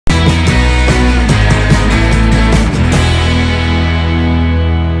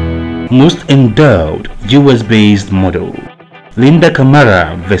Most endowed US-based model. Linda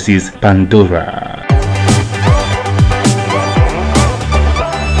Kamara vs. Pandora.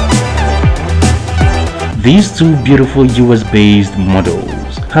 These two beautiful US-based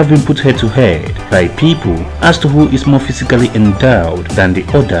models have been put head to head by people as to who is more physically endowed than the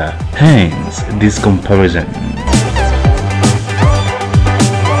other, hence this comparison.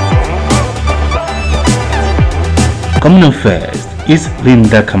 Coming up first is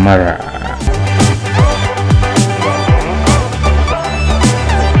Linda Kamara.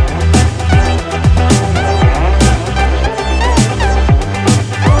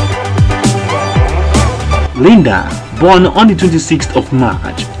 Linda, born on the 26th of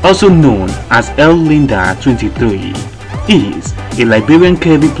March, also known as L. Linda 23, is a Liberian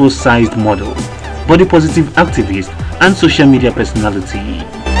curvy plus-sized model, body positive activist and social media personality.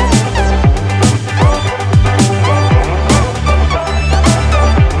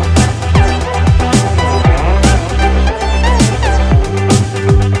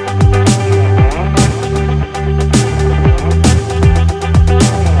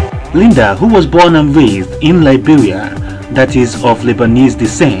 Linda, who was born and raised in Liberia, that is of Lebanese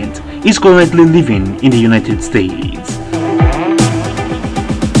descent, is currently living in the United States.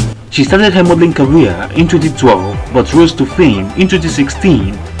 She started her modeling career in 2012 but rose to fame in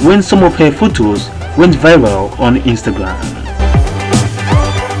 2016 when some of her photos went viral on Instagram.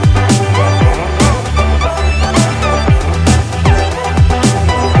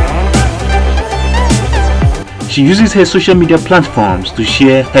 She uses her social media platforms to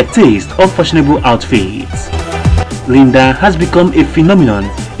share her taste of fashionable outfits. Linda has become a phenomenon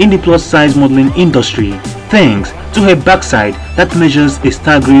in the plus-size modeling industry thanks to her backside that measures a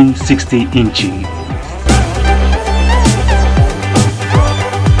staggering 60 inches.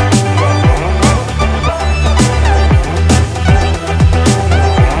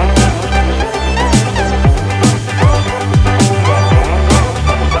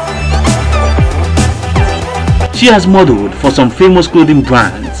 She has modeled for some famous clothing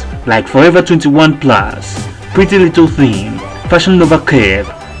brands like Forever 21 Plus, Pretty Little Thing, Fashion Nova Curve,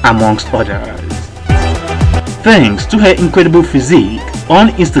 amongst others. Thanks to her incredible physique, on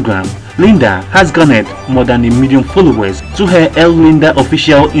Instagram, Linda has garnered more than 1 million followers to her L. Linda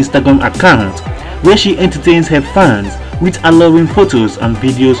official Instagram account, where she entertains her fans with alluring photos and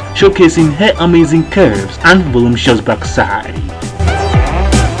videos showcasing her amazing curves and voluptuous backside.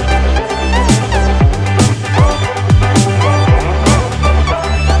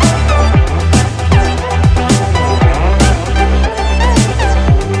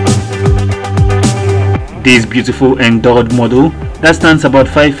 This beautiful endowed model that stands about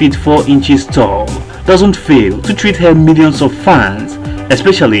 5 feet 4 inches tall doesn't fail to treat her millions of fans,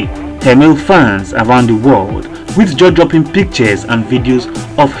 especially her male fans around the world, with jaw-dropping pictures and videos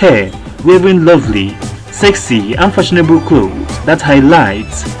of her wearing lovely, sexy and fashionable clothes that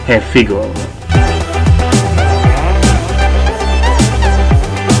highlights her figure.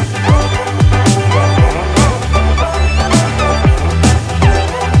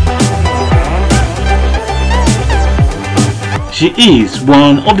 She is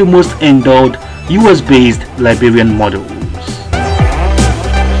one of the most endowed US-based Liberian models.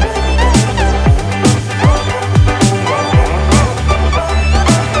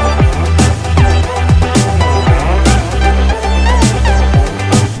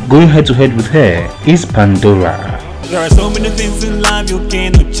 Going head to head with her is Pandora. There are so many things in life you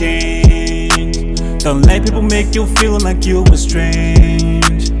cannot change. Don't let people make you feel like you were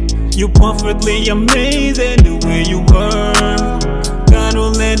strange. You're perfectly amazing the way you were.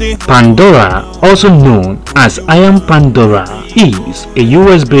 Pandora, also known as I Am Pandora, is a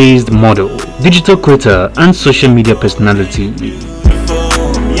US-based model, digital creator and social media personality.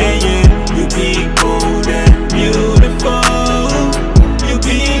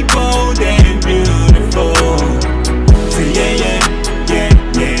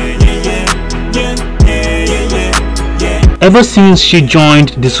 Ever since she joined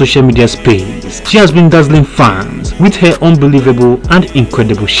the social media space, she has been dazzling fans with her unbelievable and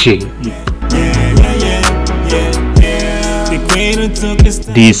incredible shape.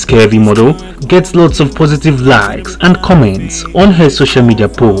 This curvy model gets lots of positive likes and comments on her social media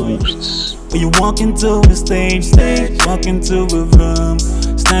posts. You walk into the stage, walk into a room,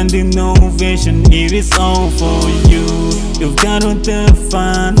 standing ovation, it is all for you. You've got to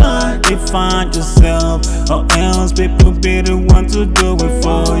define finally find yourself, or else people be the one to do it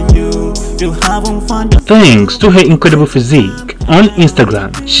for you. You haven't found yourself. Thanks to her incredible physique on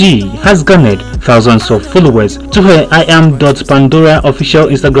Instagram, she has garnered thousands of followers to her Pandora official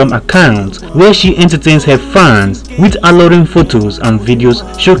Instagram account, where she entertains her fans with alluring photos and videos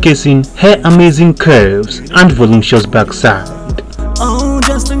showcasing her amazing curves and voluptuous backside. Oh,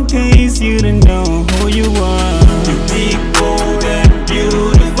 just in case you didn't know who you are. You big, bold and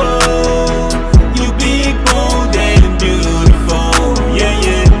beautiful. You big, bold and beautiful. Yeah,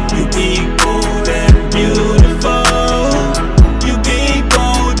 yeah. You big, bold and beautiful. You big,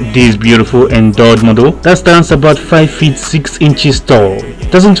 bold. This beautiful endowed model that stands about 5 feet 6 inches tall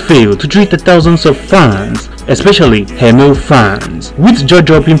doesn't fail to treat the thousands of fans, especially her male fans, with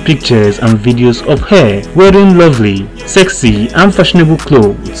jaw-dropping pictures and videos of her wearing lovely, sexy and fashionable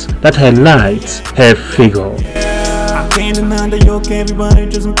clothes that highlights her figure. I can't deny that you're okay, everybody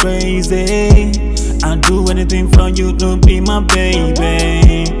just crazy. I'd do anything for you to be my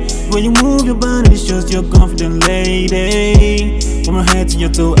baby. When you move your body, it shows you're confident lady. From your head to your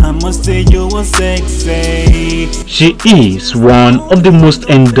toe, I must say you are sexy. She is one of the most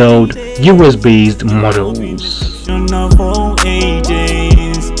endowed US-based models. Of all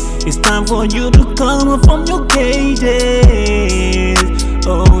ages, it's time for you to come up from your cages.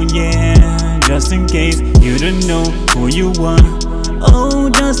 Oh yeah, just in case you don't know who you are. Oh,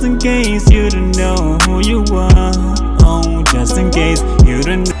 just in case you don't know who you are. Oh, just in case you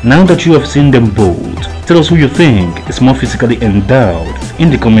don't know. Now that you have seen them both, tell us who you think is more physically endowed in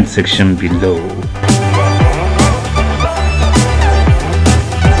the comment section below.